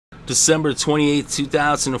December 28,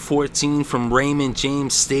 2014, from Raymond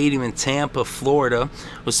James Stadium in Tampa, Florida,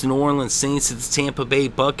 was the New Orleans Saints at the Tampa Bay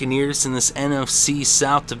Buccaneers in this NFC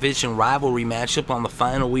South Division rivalry matchup on the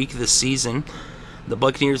final week of the season. The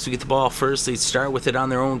Buccaneers would get the ball first. They'd start with it on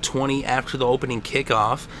their own 20 after the opening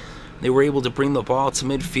kickoff. They were able to bring the ball to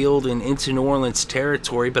midfield and into New Orleans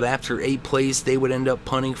territory, but after 8 plays, they would end up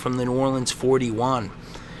punting from the New Orleans 41.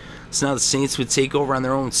 So now the Saints would take over on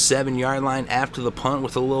their own 7-yard line after the punt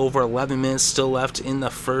with a little over 11 minutes still left in the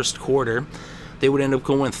first quarter. They would end up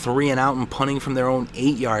going 3 and out and punting from their own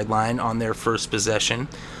 8-yard line on their first possession.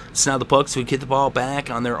 So now the Bucs would get the ball back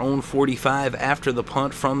on their own 45 after the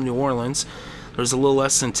punt from New Orleans. There's a little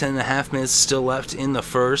less than 10.5 minutes still left in the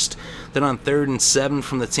first. Then on 3rd and 7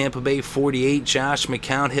 from the Tampa Bay 48, Josh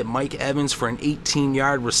McCown hit Mike Evans for an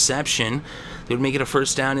 18-yard reception. They would make it a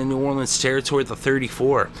first down in New Orleans territory at the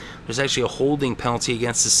 34. There's actually a holding penalty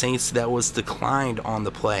against the Saints that was declined on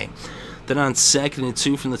the play. Then on 2nd and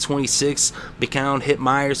 2 from the 26, McCown hit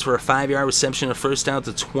Myers for a 5-yard reception, a first down at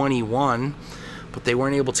the 21. But they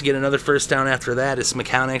weren't able to get another first down after that, as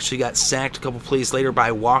McCown actually got sacked a couple plays later by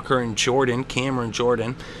Cameron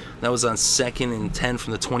Jordan. That was on 2nd and 10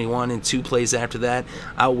 from the 21, and 2 plays after that,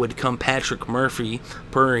 out would come Patrick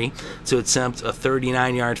Purry to attempt a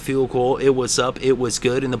 39-yard field goal. It was up, it was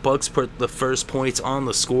good, and the Bucs put the first points on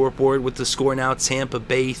the scoreboard with the score now Tampa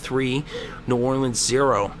Bay 3, New Orleans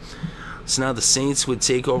 0. So now the Saints would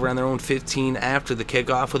take over on their own 15 after the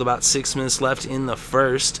kickoff with about 6 minutes left in the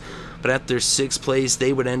first. But after 6 plays,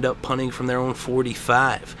 they would end up punting from their own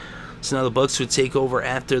 45. So now the Bucs would take over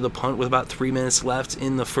after the punt with about 3 minutes left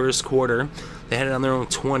in the first quarter. They had it on their own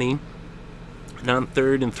 20. And on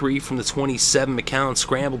 3rd and 3 from the 27, McCown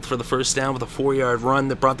scrambled for the first down with a 4-yard run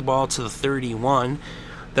that brought the ball to the 31.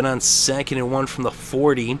 Then on 2nd and 1 from the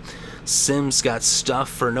 40, Sims got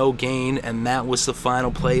stuffed for no gain, and that was the final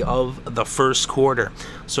play of the first quarter.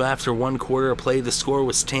 So after 1 quarter of play, the score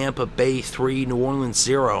was Tampa Bay 3, New Orleans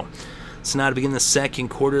 0. So now to begin the second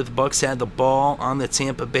quarter, the Bucs had the ball on the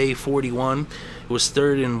Tampa Bay 41. It was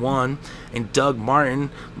 3rd and 1, and Doug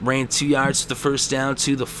Martin ran 2 yards for the first down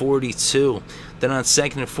to the 42. Then on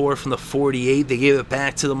 2nd and 4 from the 48, they gave it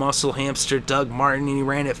back to the muscle hamster Doug Martin, and he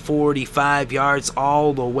ran it 45 yards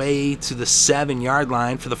all the way to the 7-yard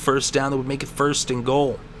line for the first down that would make it 1st and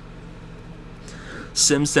goal.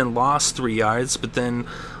 Sims then lost 3 yards, but then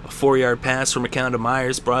a 4-yard pass from McCown to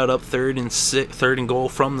Myers brought up 3rd and goal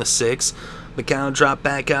from the 6. McCown dropped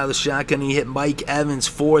back out of the shotgun, and he hit Mike Evans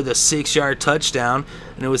for the 6-yard touchdown,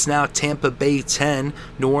 and it was now Tampa Bay 10,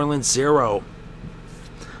 New Orleans 0.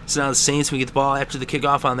 So now the Saints would get the ball after the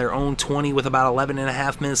kickoff on their own 20 with about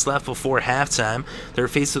 11.5 minutes left before halftime. They were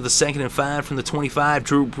faced with a 2nd and 5 from the 25.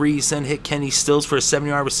 Drew Brees then hit Kenny Stills for a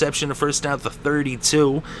 7-yard reception, a first down at the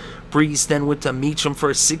 32. Brees then went to Meacham for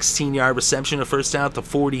a 16-yard reception, a first down at the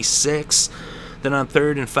 46. Then on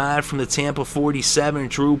 3rd and 5 from the Tampa 47,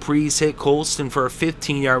 Drew Brees hit Colston for a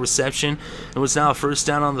 15-yard reception and was now a first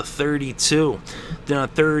down on the 32. Then on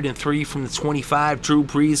 3rd and 3 from the 25, Drew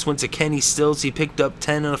Brees went to Kenny Stills. He picked up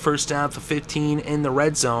 10 on a first down at the 15 in the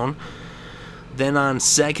red zone. Then on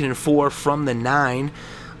 2nd and 4 from the 9,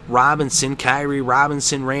 Khiry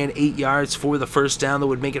Robinson ran 8 yards for the first down that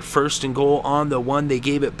would make it 1st and goal on the 1. They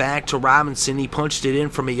gave it back to Robinson. He punched it in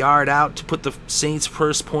from a yard out to put the Saints'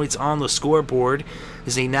 first points on the scoreboard,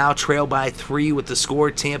 as they now trail by 3 with the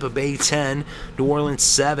score Tampa Bay 10, New Orleans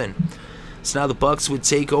 7. So now the Bucs would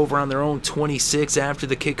take over on their own 26 after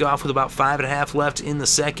the kickoff with about 5.5 left in the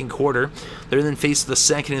second quarter. They're then faced with a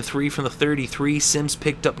 2nd and 3 from the 33. Sims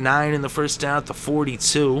picked up 9 in the first down at the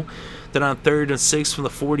 42. Then on 3rd and 6 from the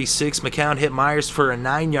 46, McCown hit Myers for a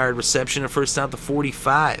 9-yard reception, a first down at the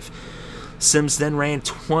 45. Sims then ran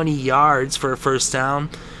 20 yards for a first down.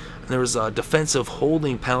 There was a defensive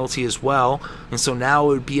holding penalty as well, and so now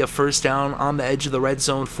it would be a first down on the edge of the red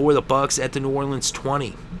zone for the Bucs at the New Orleans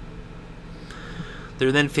 20.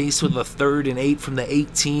 They're then faced with a 3rd and 8 from the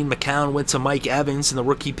 18. McCown went to Mike Evans, and the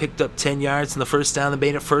rookie picked up 10 yards in the first down. They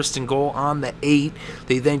made it 1st and goal on the 8.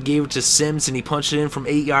 They then gave it to Sims, and he punched it in from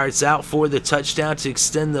 8 yards out for the touchdown to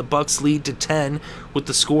extend the Bucs' lead to 10 with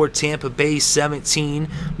the score Tampa Bay 17,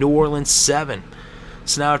 New Orleans 7.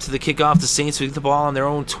 So now to the kickoff, the Saints would get the ball on their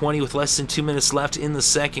own 20 with less than 2 minutes left in the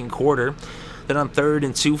second quarter. Then on 3rd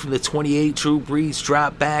and 2 from the 28, Drew Brees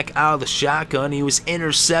dropped back out of the shotgun. He was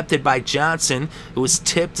intercepted by Johnson. It was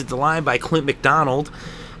tipped at the line by Clint McDonald.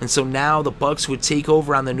 And so now the Bucs would take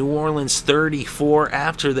over on the New Orleans 34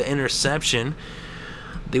 after the interception.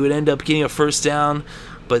 They would end up getting a first down,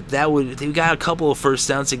 but they got a couple of first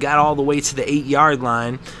downs. They got all the way to the 8-yard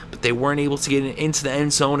line, but They weren't able to get into the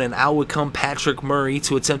end zone, and out would come Patrick Murray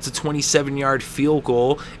to attempt a 27-yard field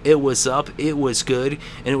goal. It was up, it was good,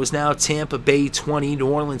 and it was now Tampa Bay 20, New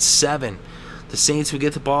Orleans 7. The Saints would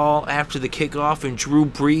get the ball after the kickoff, and Drew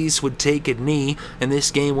Brees would take a knee, and this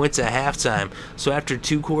game went to halftime. So after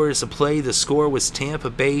 2 quarters of play, the score was Tampa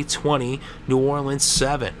Bay 20, New Orleans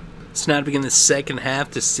 7. So now to begin the second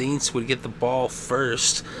half, the Saints would get the ball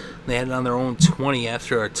first. They had it on their own 20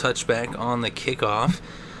 after a touchback on the kickoff.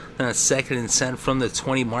 Then on 2nd and 10 from the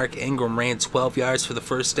 20, Marques Ingram ran 12 yards for the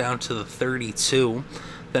first down to the 32.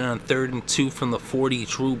 Then on 3rd and 2 from the 40,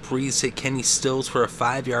 Drew Brees hit Kenny Stills for a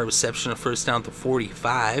 5-yard reception, a first down to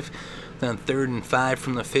 45. Then on 3rd and 5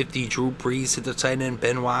 from the 50, Drew Brees hit the tight end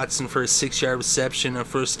Ben Watson for a 6-yard reception, a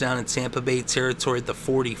first down in Tampa Bay territory at the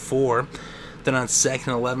 44. Then on 2nd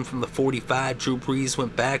and 11 from the 45, Drew Brees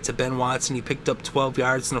went back to Ben Watson. He picked up 12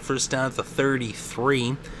 yards and a first down at the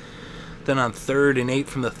 33. Then on 3rd and 8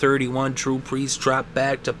 from the 31, Drew Brees dropped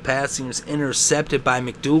back to pass. He was intercepted by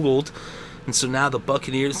McDougald. And so now the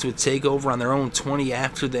Buccaneers would take over on their own 20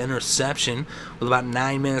 after the interception with about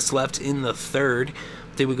 9 minutes left in the third.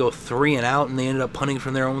 They would go 3 and out, and they ended up punting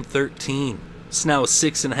from their own 13. So now with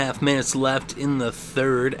 6.5 minutes left in the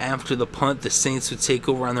third after the punt, the Saints would take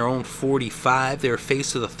over on their own 45. They were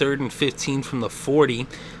faced with a 3rd and 15 from the 40.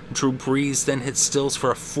 Drew Brees then hit Stills for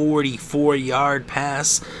a 44-yard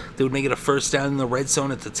pass. They would make it a first down in the red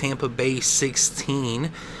zone at the Tampa Bay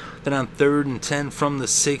 16. Then on 3rd and 10 from the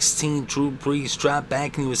 16, Drew Brees dropped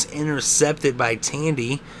back and he was intercepted by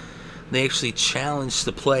Tandy. They actually challenged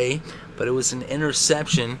the play, but it was an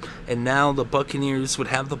interception, and now the Buccaneers would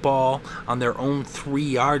have the ball on their own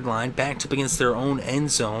 3-yard line, backed up against their own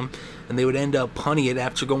end zone, and they would end up punting it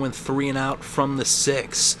after going 3 and out from the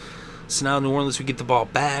 6. So now New Orleans would get the ball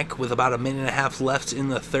back with about 1.5 minutes left in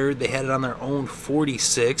the third. They had it on their own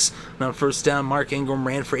 46. And on first down, Marques Ingram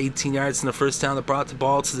ran for 18 yards in the first down that brought the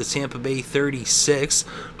ball to the Tampa Bay 36.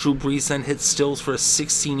 Drew Brees then hit Stills for a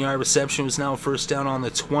 16-yard reception. It was now a first down on the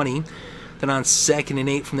 20. Then on 2nd and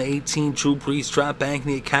 8 from the 18, Drew Brees dropped back and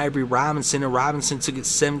hit Khiry Robinson, and Robinson took it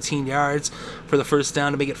 17 yards for the first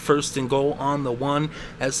down to make it 1st and goal on the 1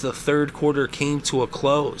 as the third quarter came to a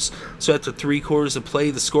close. So after 3 quarters of play,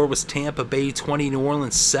 the score was Tampa Bay 20, New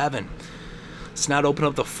Orleans 7. So now to open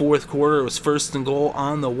up the fourth quarter, it was 1st and goal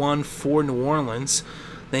on the 1 for New Orleans.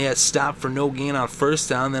 They had stopped for no gain on first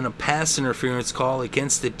down, then a pass interference call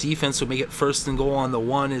against the defense would make it 1st and goal on the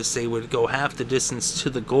 1 as they would go half the distance to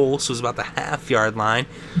the goal, so it was about the half-yard line.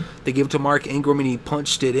 They gave it to Marques Ingram, and he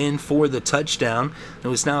punched it in for the touchdown. It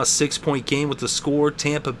was now a 6-point game with the score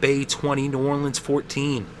Tampa Bay 20, New Orleans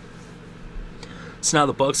 14. So now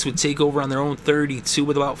the Bucs would take over on their own 32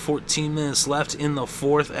 with about 14 minutes left in the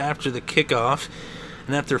fourth after the kickoff.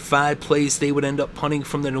 And after 5 plays, they would end up punting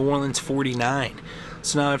from the New Orleans 49.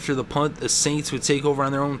 So now after the punt, the Saints would take over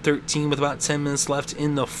on their own 13 with about 10 minutes left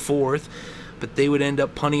in the fourth. But they would end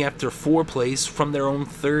up punting after 4 plays from their own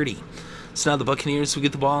 30. So now the Buccaneers would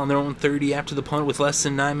get the ball on their own 30 after the punt with less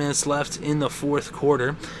than 9 minutes left in the fourth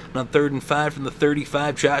quarter. And on 3rd and 5 from the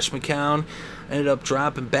 35, Josh McCown ended up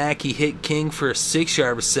dropping back. He hit King for a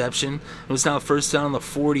 6-yard reception. It was now first down on the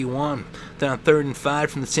 41. Then on 3rd and 5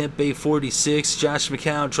 from the Tampa Bay 46, Josh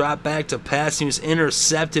McCown dropped back to pass. He was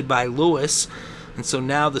intercepted by Lewis. And so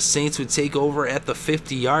now the Saints would take over at the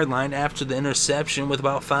 50-yard line after the interception with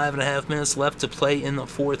about 5.5 minutes left to play in the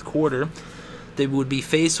fourth quarter. They would be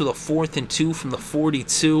faced with a 4th and 2 from the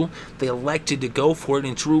 42. They elected to go for it,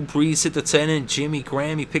 and Drew Brees hit the tight end Jimmy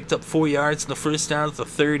Graham. He picked up 4 yards in the first down at the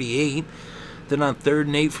 38. Then on 3rd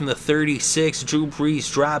and 8 from the 36, Drew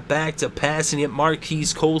Brees dropped back to pass and hit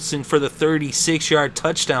Marques Colston for the 36-yard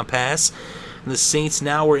touchdown pass. And the Saints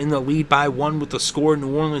now were in the lead by 1 with the score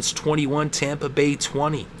New Orleans 21, Tampa Bay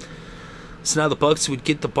 20. So now the Bucs would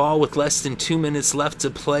get the ball with less than 2 minutes left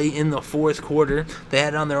to play in the fourth quarter. They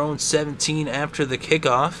had it on their own 17 after the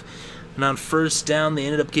kickoff. And on first down, they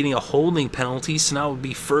ended up getting a holding penalty. So now it would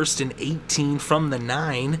be 1st and 18 from the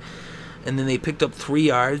 9. And then they picked up 3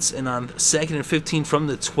 yards. And on 2nd and 15 from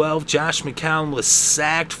the 12, Josh McCown was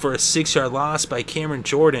sacked for a 6-yard loss by Cameron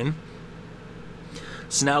Jordan.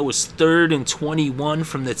 So now it was 3rd and 21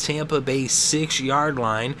 from the Tampa Bay 6-yard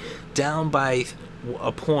line, down by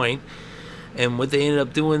a point. And what they ended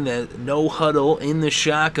up doing, that no huddle in the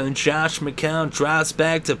shotgun, Josh McCown drops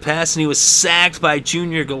back to pass, and he was sacked by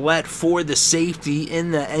Junior Galette for the safety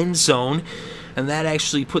in the end zone. And that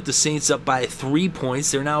actually put the Saints up by 3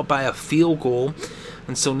 points. They're now by a field goal.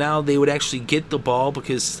 And so now they would actually get the ball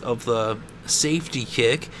because of the safety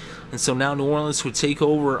kick. And so now New Orleans would take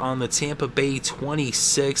over on the Tampa Bay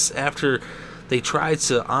 26 after they tried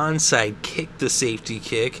to onside kick the safety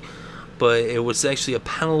kick. but it was actually a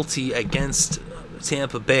penalty against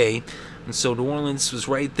Tampa Bay. And so New Orleans was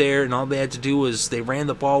right there, and all they had to do was they ran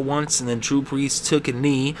the ball once, and then Drew Brees took a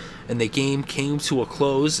knee, and the game came to a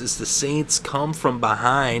close as the Saints come from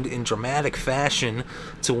behind in dramatic fashion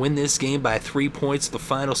to win this game by 3 points. The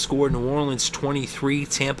final score, New Orleans 23,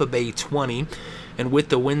 Tampa Bay 20. And with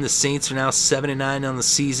the win, the Saints are now 7-9 on the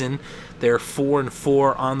season. They're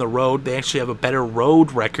 4-4 on the road. They actually have a better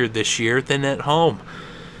road record this year than at home.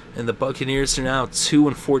 And the Buccaneers are now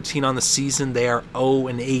 2-14 on the season. They are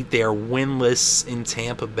 0-8. They are winless in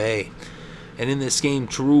Tampa Bay. And in this game,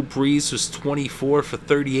 Drew Brees was 24 for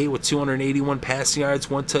 38 with 281 passing yards,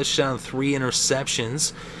 1 touchdown, 3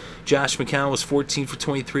 interceptions. Josh McCown was 14 for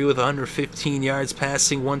 23 with 115 yards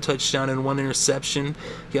passing, 1 touchdown and 1 interception.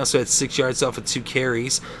 He also had 6 yards off of 2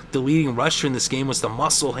 carries. The leading rusher in this game was the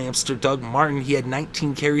muscle hamster Doug Martin. He had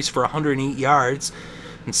 19 carries for 108 yards.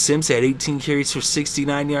 And Sims had 18 carries for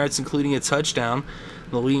 69 yards, including a touchdown.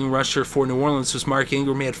 The leading rusher for New Orleans was Marques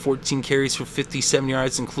Ingram. He had 14 carries for 57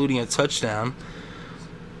 yards, including a touchdown.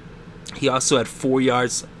 He also had 4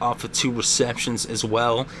 yards off of 2 receptions as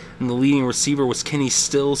well. And the leading receiver was Kenny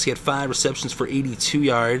Stills. He had 5 receptions for 82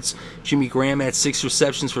 yards. Jimmy Graham had 6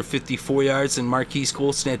 receptions for 54 yards. And Marques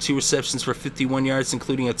Colston had 2 receptions for 51 yards,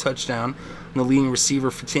 including a touchdown. And the leading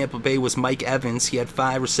receiver for Tampa Bay was Mike Evans. He had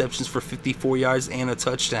 5 receptions for 54 yards and a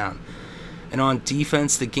touchdown. And on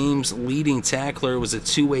defense, the game's leading tackler was a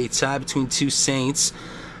two-way tie between 2 Saints,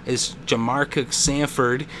 as Jamarca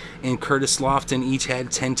Sanford and Curtis Lofton each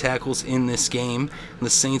had 10 tackles in this game. And the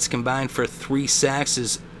Saints combined for 3 sacks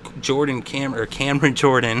as Cameron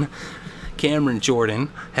Jordan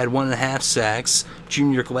had 1.5 sacks.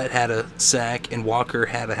 Junior Galette had a sack, and Walker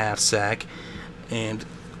had a half sack. And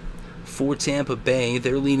for Tampa Bay,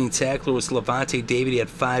 their leading tackler was Levante David. He had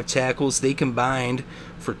 5 tackles. They combined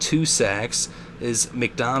for 2 sacks, as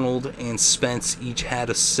McDonald and Spence each had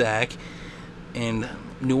a sack. And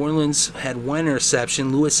New Orleans had 1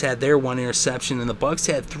 interception. Lewis had their 1 interception, and the Bucs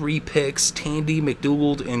had 3 picks. Tandy,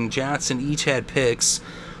 McDougald, and Johnson each had picks,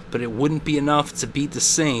 but it wouldn't be enough to beat the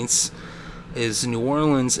Saints, as New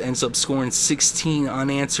Orleans ends up scoring 16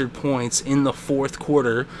 unanswered points in the 4th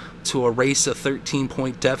quarter to erase a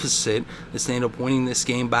 13-point deficit, as they end up winning this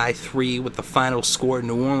game by 3 with the final score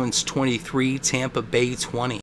New Orleans 23, Tampa Bay 20.